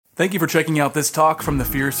Thank you for checking out this talk from the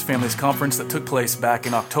Fierce Families Conference that took place back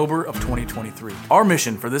in October of 2023. Our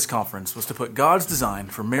mission for this conference was to put God's design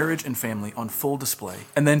for marriage and family on full display,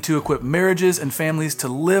 and then to equip marriages and families to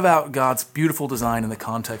live out God's beautiful design in the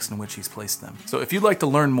context in which He's placed them. So if you'd like to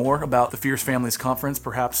learn more about the Fierce Families Conference,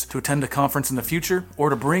 perhaps to attend a conference in the future,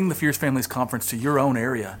 or to bring the Fierce Families Conference to your own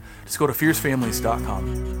area, just go to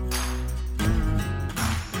fiercefamilies.com.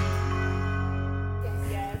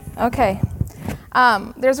 Okay.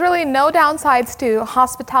 There's really no downsides to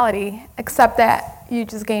hospitality except that you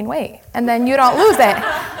just gain weight and then you don't lose it.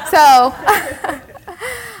 So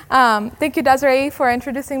thank you, Desiree, for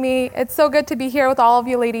introducing me. It's so good to be here with all of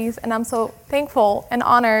you ladies, and I'm so thankful and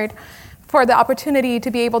honored for the opportunity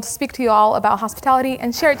to be able to speak to you all about hospitality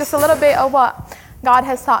and share just a little bit of what God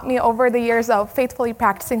has taught me over the years of faithfully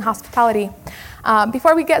practicing hospitality.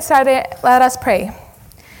 Before we get started, let us pray.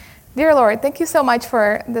 Dear Lord, thank you so much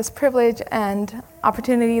for this privilege and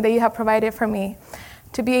opportunity that you have provided for me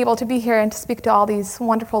to be able to be here and to speak to all these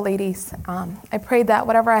wonderful ladies. I pray that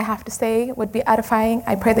whatever I have to say would be edifying.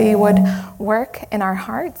 I pray that you would work in our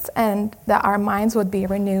hearts and that our minds would be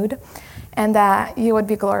renewed and that you would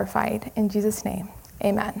be glorified. In Jesus' name,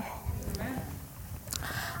 amen.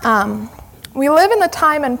 We live in a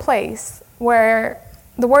time and place where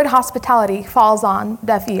the word hospitality falls on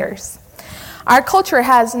deaf ears. Our culture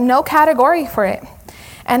has no category for it,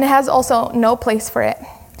 and it has also no place for it.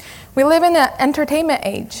 We live in an entertainment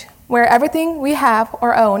age where everything we have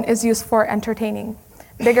or own is used for entertaining.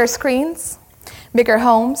 Bigger screens, bigger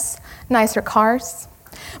homes, nicer cars.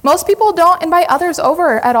 Most people don't invite others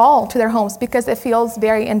over at all to their homes because it feels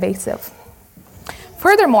very invasive.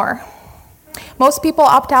 Furthermore, most people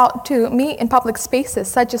opt out to meet in public spaces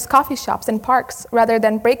such as coffee shops and parks rather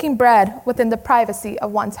than breaking bread within the privacy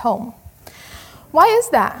of one's home. Why is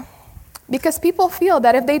that? Because people feel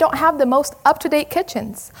that if they don't have the most up-to-date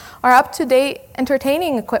kitchens or up-to-date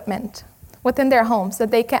entertaining equipment within their homes,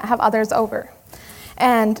 that they can't have others over.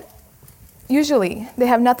 And usually, they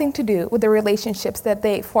have nothing to do with the relationships that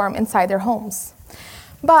they form inside their homes.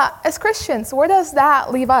 But as Christians, where does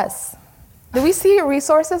that leave us? Do we see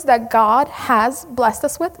resources that God has blessed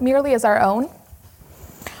us with merely as our own?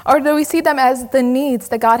 Or do we see them as the needs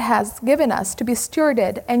that God has given us to be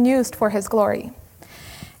stewarded and used for His glory?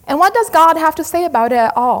 And what does God have to say about it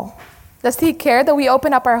at all? Does He care that we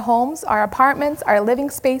open up our homes, our apartments, our living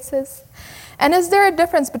spaces? And is there a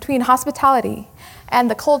difference between hospitality and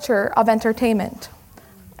the culture of entertainment?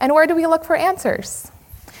 And where do we look for answers?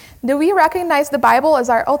 Do we recognize the Bible as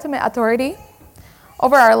our ultimate authority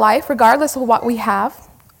over our life, regardless of what we have,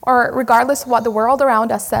 or regardless of what the world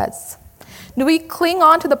around us says? Do we cling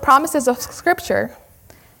on to the promises of Scripture?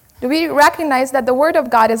 Do we recognize that the Word of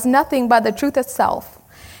God is nothing but the truth itself,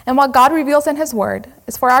 and what God reveals in His Word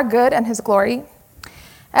is for our good and His glory?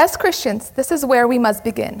 As Christians, this is where we must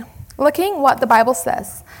begin, looking what the Bible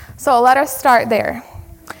says. So let us start there.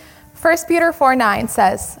 1 Peter 4:9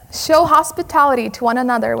 says, "Show hospitality to one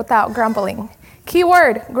another without grumbling." Key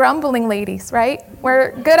word, grumbling, ladies, right?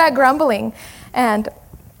 We're good at grumbling. And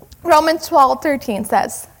Romans 12:13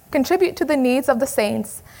 says, "Contribute to the needs of the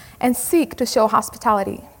saints and seek to show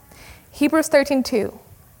hospitality." Hebrews 13:2,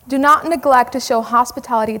 "Do not neglect to show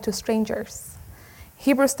hospitality to strangers."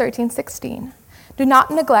 Hebrews 13:16, "Do not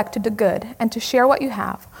neglect to do good and to share what you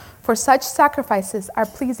have, for such sacrifices are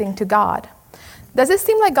pleasing to God." Does it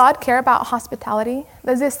seem like God cares about hospitality?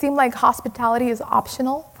 Does it seem like hospitality is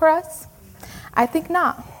optional for us? I think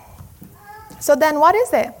not. So then what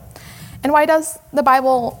is it? And why does the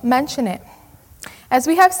Bible mention it? As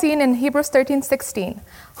we have seen in Hebrews 13:16,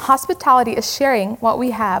 hospitality is sharing what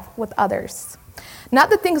we have with others. Not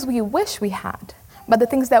the things we wish we had, but the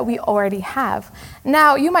things that we already have.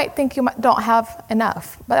 Now, you might think you don't have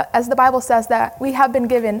enough, but as the Bible says that we have been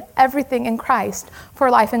given everything in Christ for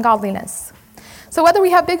life and godliness. So whether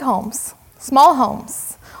we have big homes, small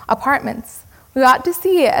homes, apartments, we ought to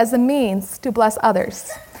see it as a means to bless others.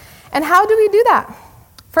 And how do we do that?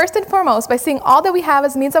 First and foremost, by seeing all that we have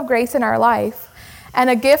as means of grace in our life and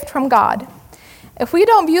a gift from God. If we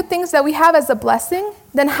don't view things that we have as a blessing,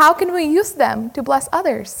 then how can we use them to bless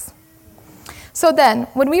others? So then,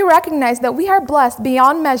 when we recognize that we are blessed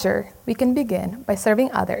beyond measure, we can begin by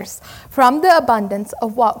serving others from the abundance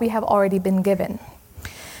of what we have already been given.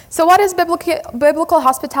 So what is biblical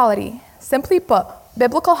hospitality? Simply put,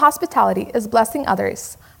 biblical hospitality is blessing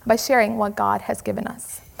others by sharing what God has given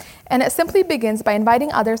us. And it simply begins by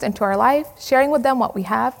inviting others into our life, sharing with them what we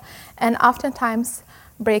have, and oftentimes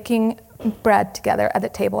breaking bread together at the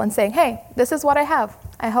table and saying, "Hey, this is what I have.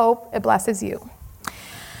 I hope it blesses you."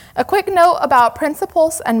 A quick note about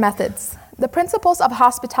principles and methods. the principles of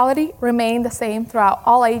hospitality remain the same throughout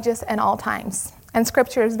all ages and all times. And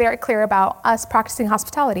Scripture is very clear about us practicing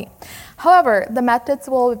hospitality. However, the methods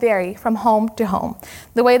will vary from home to home.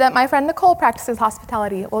 The way that my friend Nicole practices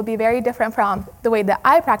hospitality will be very different from the way that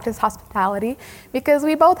I practice hospitality, because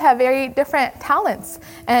we both have very different talents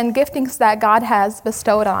and giftings that God has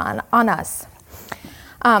bestowed on us.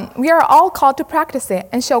 We are all called to practice it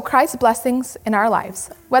and show Christ's blessings in our lives,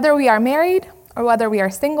 whether we are married or whether we are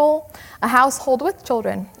single, a household with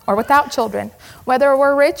children or without children, whether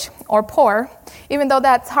we're rich or poor, even though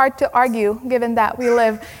that's hard to argue given that we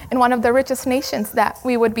live in one of the richest nations, that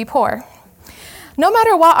we would be poor. No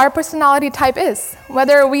matter what our personality type is,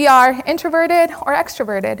 whether we are introverted or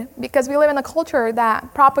extroverted, because we live in a culture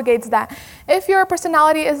that propagates that if your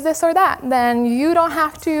personality is this or that, then you don't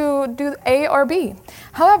have to do A or B.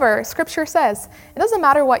 However, Scripture says it doesn't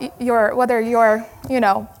matter whether you're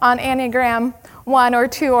on Enneagram 1 or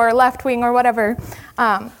 2 or left wing or whatever.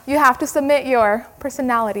 You have to submit your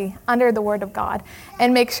personality under the Word of God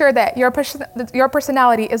and make sure that your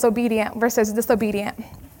personality is obedient versus disobedient.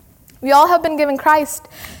 We all have been given Christ,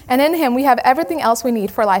 and in Him we have everything else we need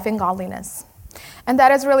for life and godliness. And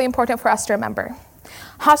that is really important for us to remember.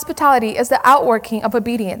 Hospitality is the outworking of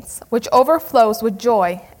obedience, which overflows with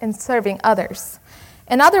joy in serving others.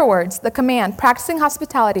 In other words, the command, practicing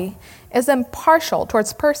hospitality, is impartial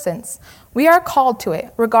towards persons. We are called to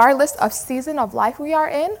it, regardless of season of life we are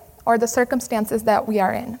in or the circumstances that we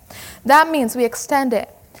are in. That means we extend it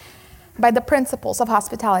by the principles of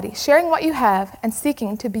hospitality, sharing what you have and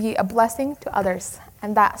seeking to be a blessing to others,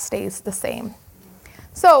 and that stays the same.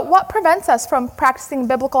 So what prevents us from practicing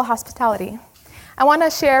biblical hospitality? I want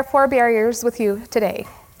to share 4 barriers with you today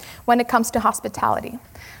when it comes to hospitality.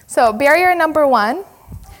 So barrier number 1,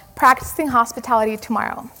 practicing hospitality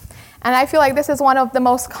tomorrow. And I feel like this is one of the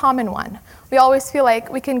most common one. We always feel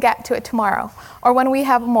like we can get to it tomorrow, or when we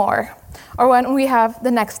have more, or when we have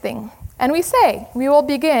the next thing. And we say we will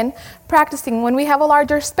begin practicing when we have a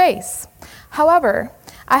larger space. However,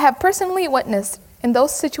 I have personally witnessed in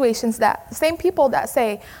those situations that the same people that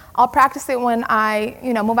say, I'll practice it when I,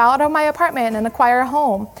 move out of my apartment and acquire a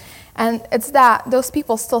home. And it's that those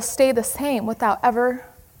people still stay the same without ever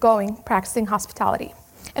practicing hospitality.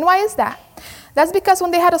 And why is that? That's because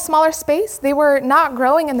when they had a smaller space, they were not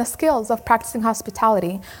growing in the skills of practicing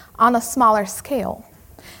hospitality on a smaller scale.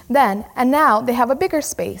 Now they have a bigger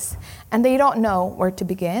space and they don't know where to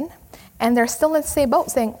begin. And they're still in the same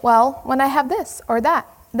boat saying, well, when I have this or that,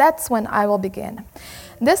 that's when I will begin.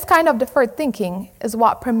 This kind of deferred thinking is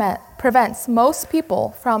what prevents most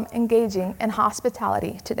people from engaging in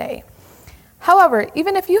hospitality today. However,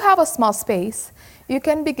 even if you have a small space, you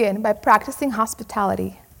can begin by practicing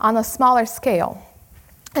hospitality on a smaller scale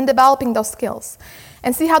and developing those skills,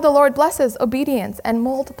 and see how the Lord blesses obedience and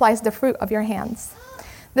multiplies the fruit of your hands.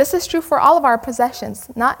 This is true for all of our possessions,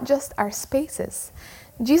 not just our spaces.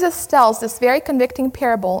 Jesus tells this very convicting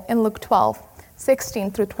parable in Luke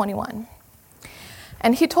 12:16-21.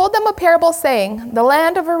 And he told them a parable saying, the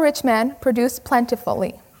land of a rich man produced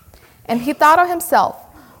plentifully. And he thought of himself,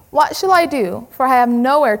 what shall I do? For I have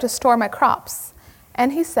nowhere to store my crops.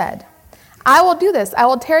 And he said, I will do this. I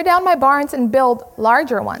will tear down my barns and build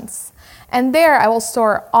larger ones. And there I will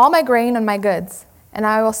store all my grain and my goods. And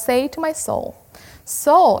I will say to my soul,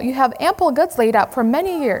 soul, you have ample goods laid up for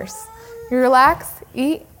many years. You relax,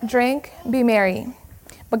 eat, drink, be merry.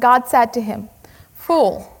 But God said to him,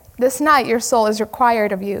 fool, this night your soul is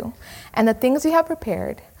required of you, and the things you have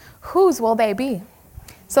prepared, whose will they be?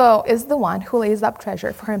 So is the one who lays up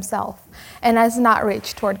treasure for himself and is not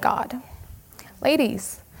rich toward God.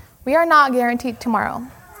 Ladies, we are not guaranteed tomorrow.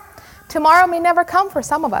 Tomorrow may never come for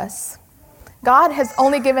some of us. God has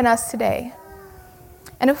only given us today.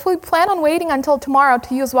 And if we plan on waiting until tomorrow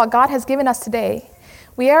to use what God has given us today,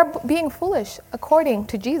 we are being foolish according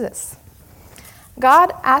to Jesus.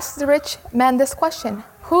 God asks the rich man this question,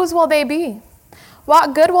 whose will they be?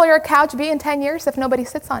 What good will your couch be in 10 years if nobody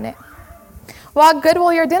sits on it? What good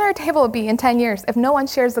will your dinner table be in 10 years if no one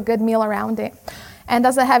shares a good meal around it and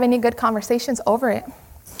doesn't have any good conversations over it?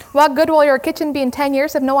 What good will your kitchen be in 10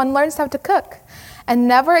 years if no one learns how to cook and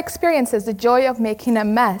never experiences the joy of making a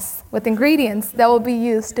mess with ingredients that will be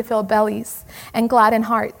used to fill bellies and gladden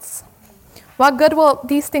hearts? What good will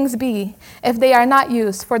these things be if they are not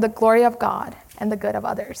used for the glory of God and the good of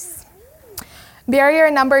others?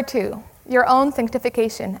 Barrier number 2, your own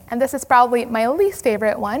sanctification. And this is probably my least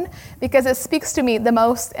favorite one because it speaks to me the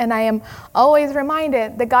most, and I am always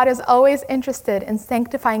reminded that God is always interested in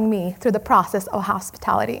sanctifying me through the process of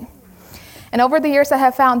hospitality. And over the years, I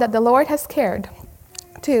have found that the Lord has cared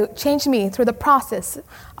to change me through the process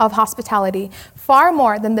of hospitality far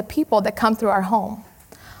more than the people that come through our home.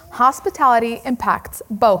 Hospitality impacts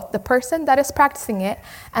both the person that is practicing it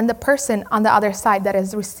and the person on the other side that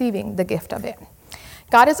is receiving the gift of it.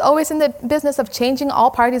 God is always in the business of changing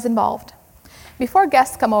all parties involved. Before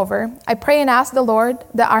guests come over, I pray and ask the Lord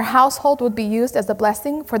that our household would be used as a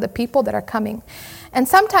blessing for the people that are coming. And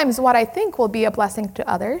sometimes what I think will be a blessing to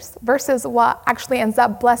others versus what actually ends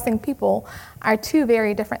up blessing people are two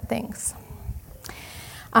very different things.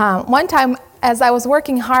 One time, as I was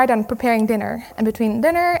working hard on preparing dinner, and between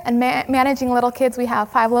dinner and managing little kids, we have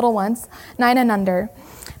 5 little ones, 9 and under,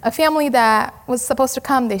 a family that was supposed to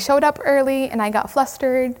come, they showed up early, and I got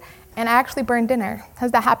flustered, and I actually burned dinner.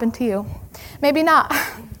 Has that happened to you? Maybe not.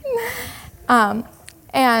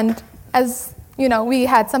 And as you know, we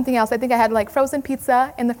had something else. I think I had like frozen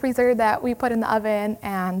pizza in the freezer that we put in the oven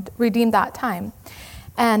and redeemed that time.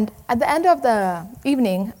 And at the end of the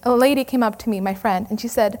evening, a lady came up to me, my friend, and she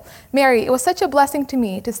said, "Mary, it was such a blessing to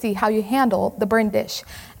me to see how you handled the burned dish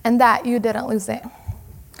and that you didn't lose it."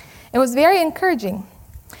 It was very encouraging.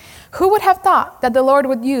 Who would have thought that the Lord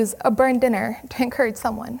would use a burned dinner to encourage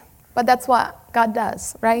someone? But that's what God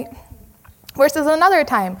does, right? Versus another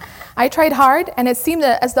time, I tried hard and it seemed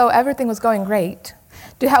as though everything was going great.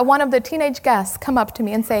 To have one of the teenage guests come up to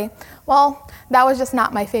me and say, "Well, that was just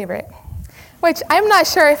not my favorite." Which I'm not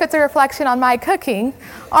sure if it's a reflection on my cooking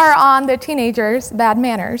or on the teenagers' bad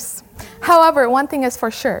manners. However, one thing is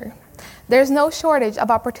for sure. There's no shortage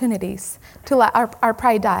of opportunities to let our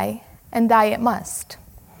pride die, and die it must.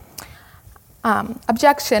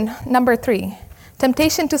 Objection number 3,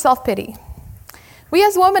 temptation to self-pity. We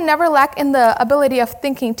as women never lack in the ability of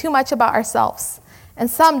thinking too much about ourselves,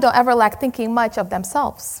 and some don't ever lack thinking much of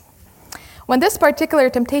themselves. When this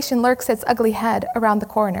particular temptation lurks its ugly head around the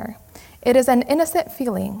corner, it is an innocent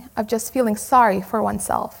feeling of just feeling sorry for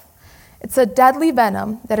oneself. It's a deadly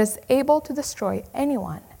venom that is able to destroy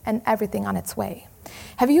anyone and everything on its way.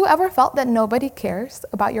 Have you ever felt that nobody cares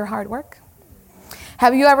about your hard work?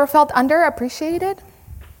 Have you ever felt underappreciated?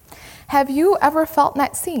 Have you ever felt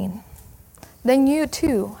not seen? Then you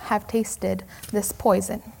too have tasted this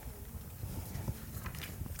poison.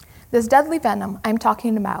 This deadly venom I'm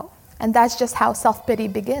talking about, and that's just how self-pity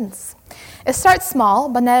begins. It starts small,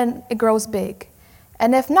 but then it grows big.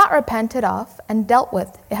 And if not repented of and dealt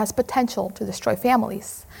with, it has potential to destroy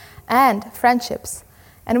families and friendships.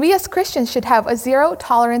 And we as Christians should have a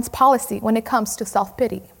zero-tolerance policy when it comes to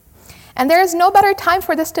self-pity. And there is no better time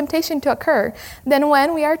for this temptation to occur than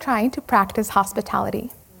when we are trying to practice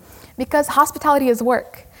hospitality. Because hospitality is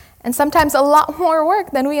work, and sometimes a lot more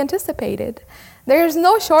work than we anticipated. There is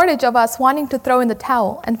no shortage of us wanting to throw in the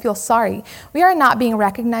towel and feel sorry we are not being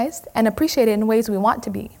recognized and appreciated in ways we want to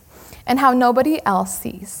be, and how nobody else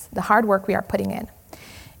sees the hard work we are putting in.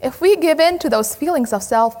 If we give in to those feelings of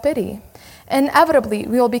self-pity, inevitably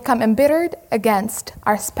we will become embittered against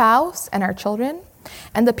our spouse and our children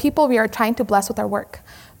and the people we are trying to bless with our work.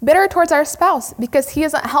 Bitter towards our spouse because he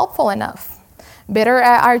isn't helpful enough. Bitter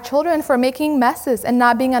at our children for making messes and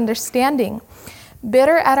not being understanding.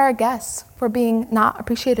 Bitter at our guests for being not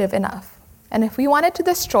appreciative enough. And if we wanted to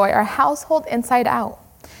destroy our household inside out,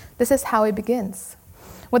 this is how it begins.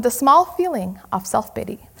 With a small feeling of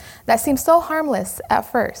self-pity that seems so harmless at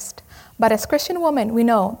first. But as Christian women, we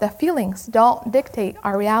know that feelings don't dictate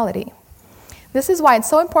our reality. This is why it's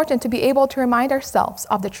so important to be able to remind ourselves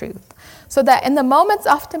of the truth, so that in the moments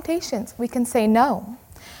of temptations, we can say no.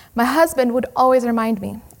 My husband would always remind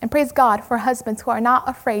me, and praise God for husbands who are not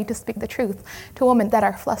afraid to speak the truth to women that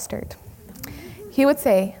are flustered. He would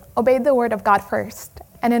say, obey the word of God first,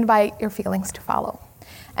 and invite your feelings to follow.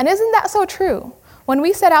 And isn't that so true? When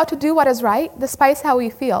we set out to do what is right, despite how we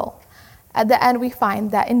feel, at the end we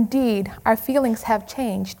find that indeed our feelings have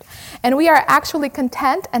changed, and we are actually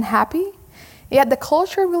content and happy. Yet the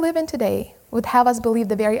culture we live in today would have us believe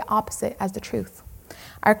the very opposite as the truth.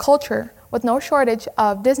 Our culture, with no shortage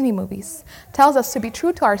of Disney movies, tells us to be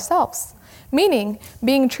true to ourselves, meaning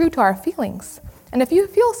being true to our feelings. And if you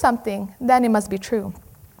feel something, then it must be true.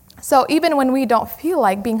 So even when we don't feel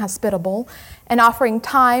like being hospitable and offering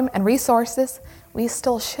time and resources, we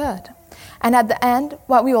still should. And at the end,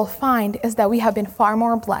 what we will find is that we have been far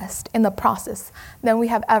more blessed in the process than we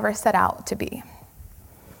have ever set out to be.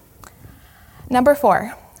 Number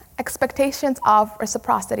 4, expectations of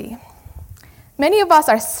reciprocity. Many of us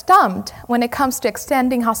are stumped when it comes to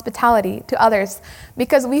extending hospitality to others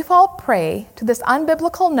because we fall prey to this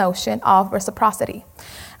unbiblical notion of reciprocity.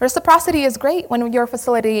 Reciprocity is great when you're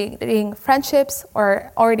facilitating friendships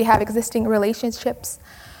or already have existing relationships,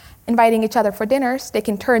 inviting each other for dinners,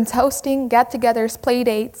 taking turns hosting, get-togethers, play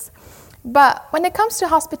dates. But when it comes to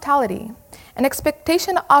hospitality, an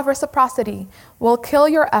expectation of reciprocity will kill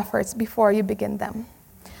your efforts before you begin them.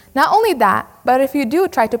 Not only that, but if you do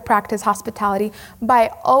try to practice hospitality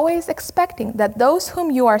by always expecting that those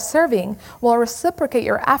whom you are serving will reciprocate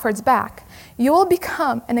your efforts back, you will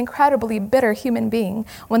become an incredibly bitter human being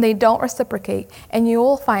when they don't reciprocate, and you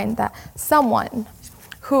will find that someone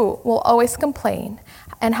who will always complain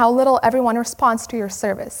and how little everyone responds to your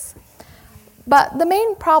service. But the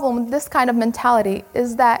main problem with this kind of mentality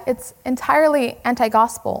is that it's entirely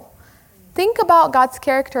anti-gospel. Think about God's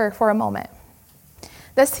character for a moment.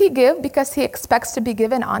 Does he give because he expects to be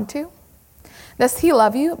given onto? Does he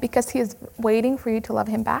love you because he is waiting for you to love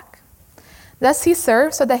him back? Does he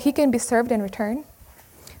serve so that he can be served in return?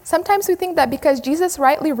 Sometimes we think that because Jesus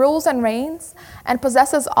rightly rules and reigns and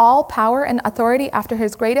possesses all power and authority after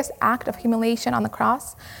his greatest act of humiliation on the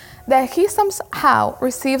cross, that he somehow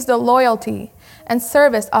receives the loyalty and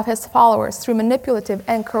service of his followers through manipulative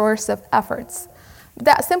and coercive efforts. But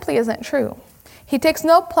that simply isn't true. He takes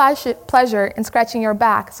no pleasure in scratching your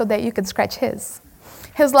back so that you can scratch his.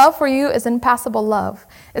 His love for you is impassible love.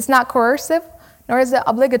 It's not coercive, nor is it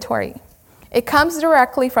obligatory. It comes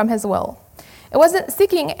directly from his will. It wasn't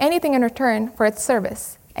seeking anything in return for its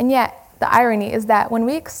service. And yet, the irony is that when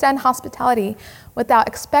we extend hospitality without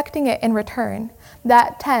expecting it in return,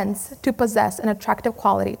 that tends to possess an attractive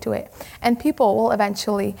quality to it, and people will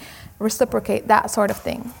eventually reciprocate that sort of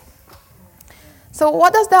thing. So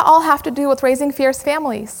what does that all have to do with raising fierce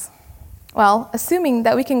families? Well, assuming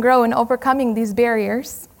that we can grow in overcoming these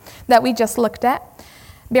barriers that we just looked at.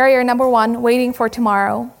 Barrier number 1, waiting for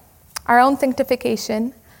tomorrow, our own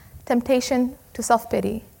sanctification, temptation to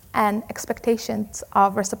self-pity, and expectations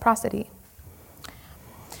of reciprocity.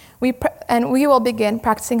 We will begin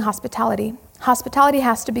practicing hospitality. Hospitality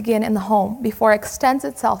has to begin in the home before it extends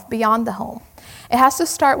itself beyond the home. It has to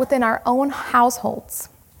start within our own households.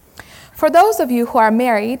 For those of you who are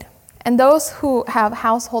married and those who have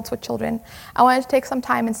households with children, I want to take some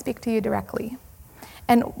time and speak to you directly.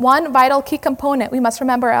 And one vital key component we must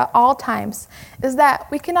remember at all times is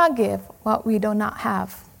that we cannot give what we do not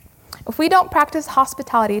have. If we don't practice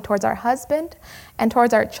hospitality towards our husband and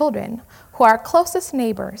towards our children, who are our closest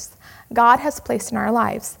neighbors God has placed in our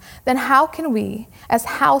lives, then how can we, as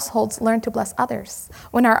households, learn to bless others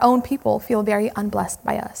when our own people feel very unblessed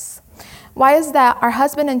by us? Why is that our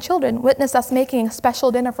husband and children witness us making a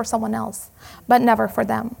special dinner for someone else, but never for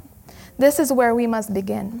them? This is where we must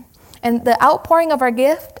begin. And the outpouring of our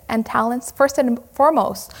gift and talents, first and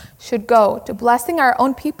foremost, should go to blessing our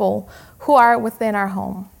own people who are within our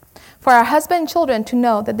home. For our husband and children to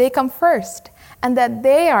know that they come first and that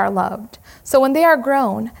they are loved. So when they are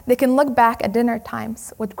grown, they can look back at dinner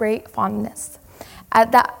times with great fondness.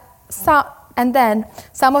 And then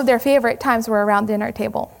some of their favorite times were around the dinner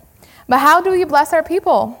table. But how do we bless our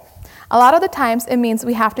people? A lot of the times it means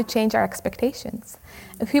we have to change our expectations.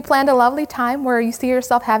 If you planned a lovely time where you see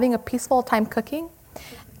yourself having a peaceful time cooking,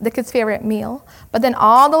 the kids' favorite meal, but then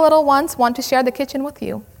all the little ones want to share the kitchen with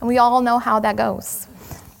you, and we all know how that goes.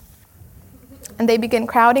 And they begin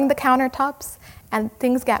crowding the countertops, and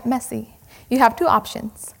things get messy. You have 2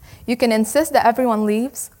 options. You can insist that everyone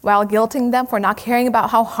leaves while guilting them for not caring about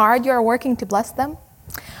how hard you are working to bless them.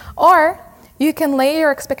 Or you can lay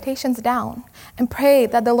your expectations down and pray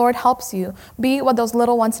that the Lord helps you be what those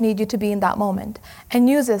little ones need you to be in that moment and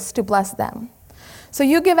use this to bless them. So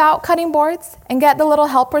you give out cutting boards and get the little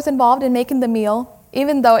helpers involved in making the meal,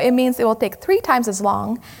 even though it means it will take 3 times as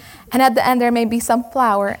long, and at the end there may be some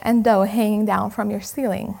flour and dough hanging down from your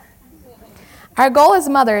ceiling. Our goal as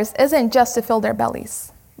mothers isn't just to fill their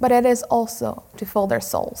bellies, but it is also to fill their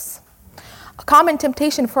souls. A common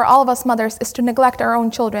temptation for all of us mothers is to neglect our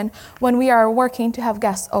own children when we are working to have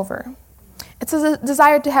guests over. It's a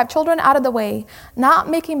desire to have children out of the way, not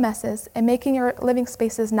making messes and making your living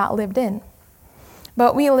spaces not lived in.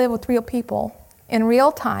 But we live with real people in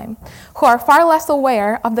real time who are far less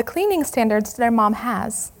aware of the cleaning standards their mom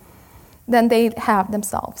has than they have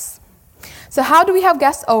themselves. So how do we have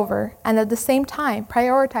guests over and at the same time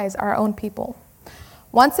prioritize our own people?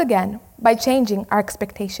 Once again, by changing our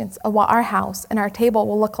expectations of what our house and our table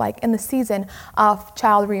will look like in the season of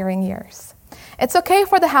child-rearing years. It's okay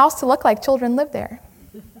for the house to look like children live there.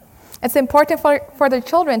 It's important for the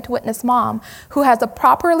children to witness mom who has a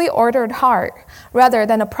properly ordered heart rather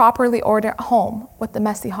than a properly ordered home with a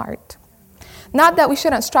messy heart. Not that we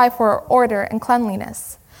shouldn't strive for order and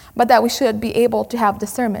cleanliness, but that we should be able to have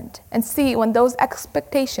discernment and see when those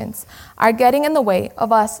expectations are getting in the way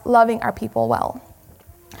of us loving our people well.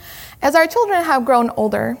 As our children have grown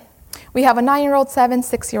older, we have a 9-year-old, 7,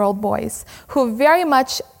 6-year-old boys who very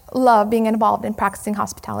much love being involved in practicing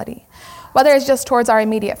hospitality. Whether it's just towards our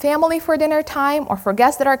immediate family for dinner time or for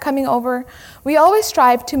guests that are coming over, we always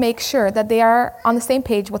strive to make sure that they are on the same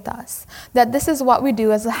page with us, that this is what we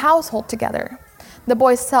do as a household together. The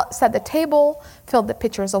boys set the table, filled the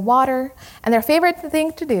pitchers of water, and their favorite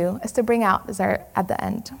thing to do is to bring out dessert at the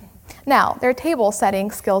end. Now, their table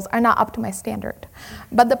setting skills are not up to my standard,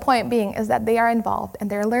 but the point being is that they are involved and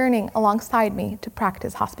they're learning alongside me to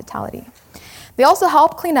practice hospitality. They also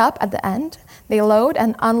help clean up at the end. They load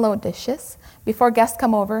and unload dishes. Before guests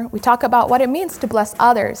come over, we talk about what it means to bless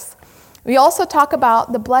others. We also talk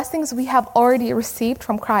about the blessings we have already received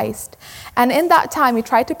from Christ. And in that time, we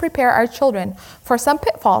try to prepare our children for some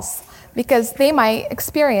pitfalls because they might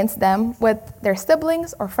experience them with their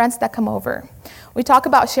siblings or friends that come over. We talk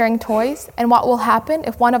about sharing toys and what will happen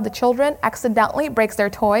if one of the children accidentally breaks their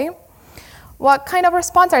toy. What kind of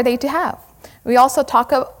response are they to have? We also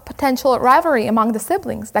talk about potential rivalry among the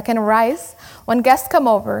siblings that can arise when guests come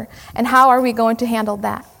over, and how are we going to handle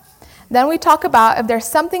that? Then we talk about if there's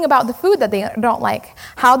something about the food that they don't like,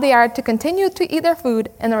 how they are to continue to eat their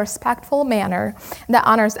food in a respectful manner that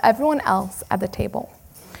honors everyone else at the table.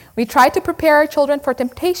 We try to prepare our children for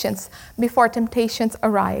temptations before temptations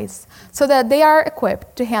arise, so that they are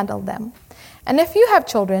equipped to handle them. And if you have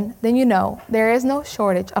children, then you know there is no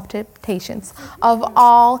shortage of temptations of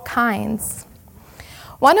all kinds.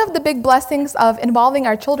 One of the big blessings of involving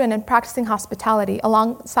our children in practicing hospitality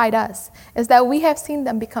alongside us is that we have seen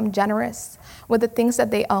them become generous with the things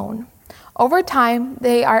that they own. Over time,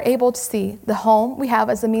 they are able to see the home we have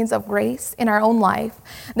as a means of grace in our own life.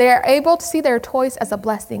 They are able to see their toys as a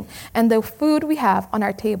blessing and the food we have on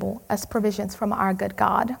our table as provisions from our good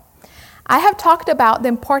God. I have talked about the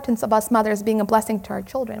importance of us mothers being a blessing to our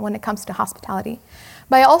children when it comes to hospitality,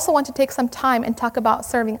 but I also want to take some time and talk about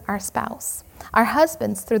serving our spouse, our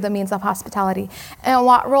husbands, through the means of hospitality, and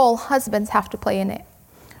what role husbands have to play in it.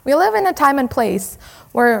 We live in a time and place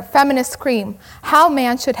where feminists scream how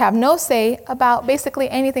man should have no say about basically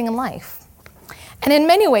anything in life. And in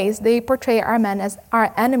many ways, they portray our men as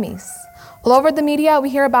our enemies. All over the media, we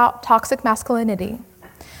hear about toxic masculinity.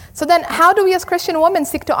 So then, how do we as Christian women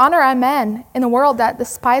seek to honor our men in a world that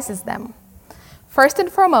despises them? First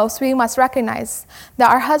and foremost, we must recognize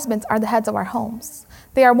that our husbands are the heads of our homes.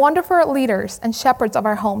 They are wonderful leaders and shepherds of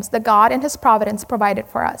our homes that God in His providence provided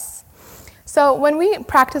for us. So when we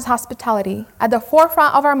practice hospitality, at the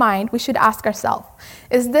forefront of our mind, we should ask ourselves,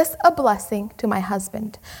 is this a blessing to my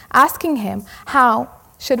husband? Asking him, how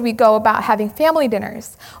should we go about having family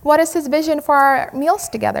dinners? What is his vision for our meals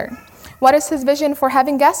together? What is his vision for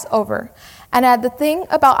having guests over? And the thing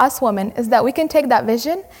about us women is that we can take that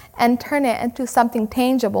vision and turn it into something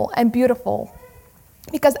tangible and beautiful.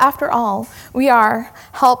 Because after all, we are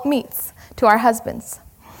helpmeets to our husbands.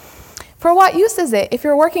 For what use is it if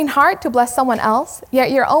you're working hard to bless someone else,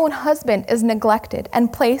 yet your own husband is neglected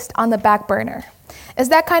and placed on the back burner? Is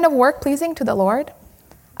that kind of work pleasing to the Lord?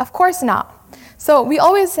 Of course not. So we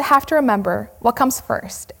always have to remember what comes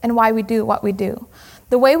first and why we do what we do.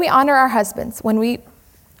 The way we honor our husbands when we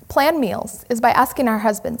plan meals is by asking our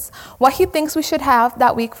husbands what he thinks we should have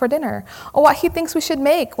that week for dinner, or what he thinks we should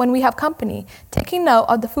make when we have company, taking note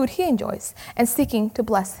of the food he enjoys and seeking to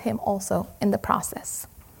bless him also in the process.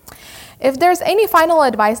 If there's any final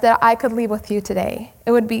advice that I could leave with you today,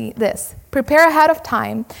 it would be this: prepare ahead of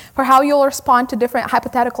time for how you'll respond to different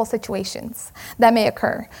hypothetical situations that may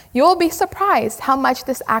occur. You will be surprised how much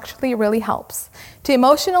this actually really helps to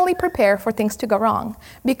emotionally prepare for things to go wrong,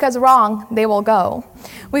 because wrong they will go.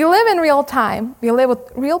 We live in real time. We live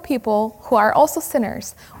with real people who are also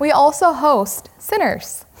sinners. We also host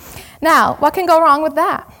sinners. Now, what can go wrong with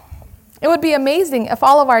that? It would be amazing if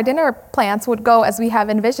all of our dinner plans would go as we have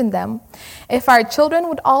envisioned them, if our children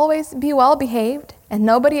would always be well behaved and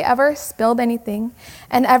nobody ever spilled anything,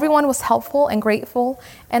 and everyone was helpful and grateful,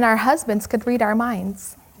 and our husbands could read our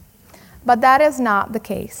minds. But that is not the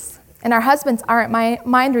case, and our husbands aren't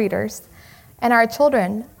mind readers, and our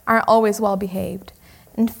children aren't always well behaved.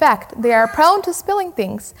 In fact, they are prone to spilling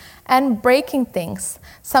things and breaking things,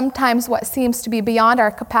 sometimes what seems to be beyond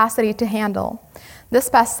our capacity to handle. This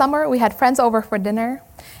past summer, we had friends over for dinner,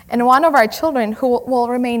 and one of our children, who will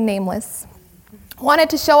remain nameless, wanted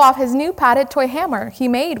to show off his new padded toy hammer he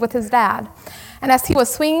made with his dad. And as he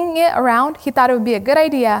was swinging it around, he thought it would be a good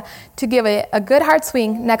idea to give it a good hard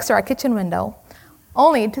swing next to our kitchen window,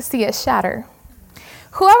 only to see it shatter.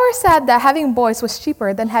 Whoever said that having boys was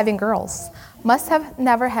cheaper than having girls must have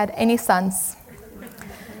never had any sons.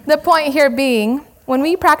 The point here being, when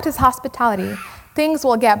we practice hospitality, things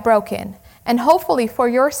will get broken. And hopefully, for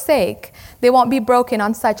your sake, they won't be broken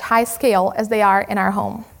on such high scale as they are in our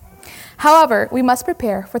home. However, we must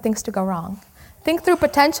prepare for things to go wrong. Think through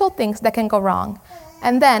potential things that can go wrong,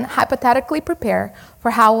 and then hypothetically prepare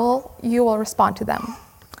for how you will respond to them.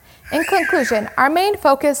 In conclusion, our main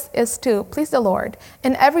focus is to please the Lord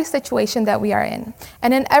in every situation that we are in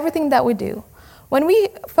and in everything that we do. When we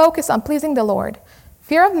focus on pleasing the Lord,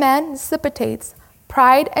 fear of man dissipates,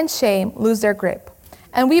 pride and shame lose their grip,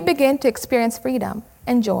 and we begin to experience freedom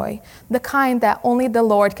and joy, the kind that only the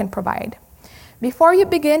Lord can provide. Before you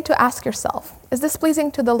begin to ask yourself, is this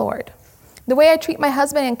pleasing to the Lord? The way I treat my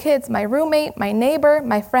husband and kids, my roommate, my neighbor,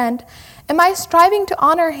 my friend, am I striving to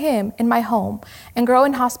honor him in my home and grow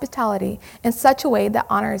in hospitality in such a way that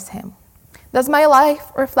honors him? Does my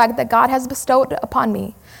life reflect that God has bestowed upon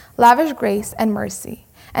me lavish grace and mercy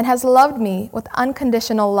and has loved me with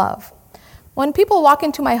unconditional love? When people walk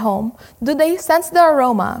into my home, do they sense the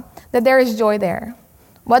aroma that there is joy there?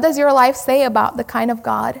 What does your life say about the kind of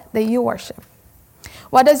God that you worship?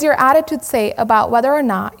 What does your attitude say about whether or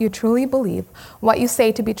not you truly believe what you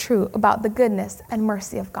say to be true about the goodness and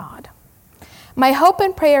mercy of God? My hope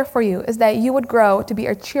and prayer for you is that you would grow to be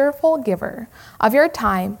a cheerful giver of your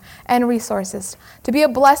time and resources, to be a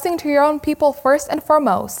blessing to your own people first and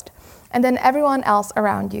foremost, and then everyone else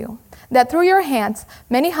around you. That through your hands,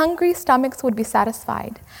 many hungry stomachs would be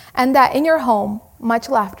satisfied, and that in your home, much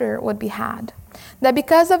laughter would be had. That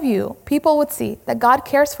because of you, people would see that God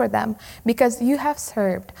cares for them because you have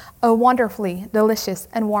served a wonderfully delicious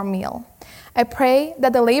and warm meal. I pray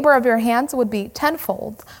that the labor of your hands would be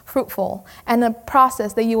tenfold fruitful, and a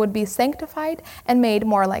process that you would be sanctified and made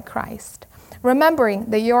more like Christ,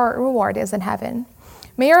 remembering that your reward is in heaven.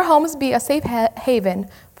 May your homes be a safe haven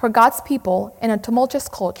for God's people in a tumultuous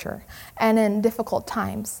culture and in difficult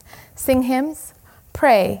times. Sing hymns,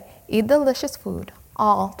 pray, eat delicious food,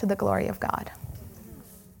 all to the glory of God.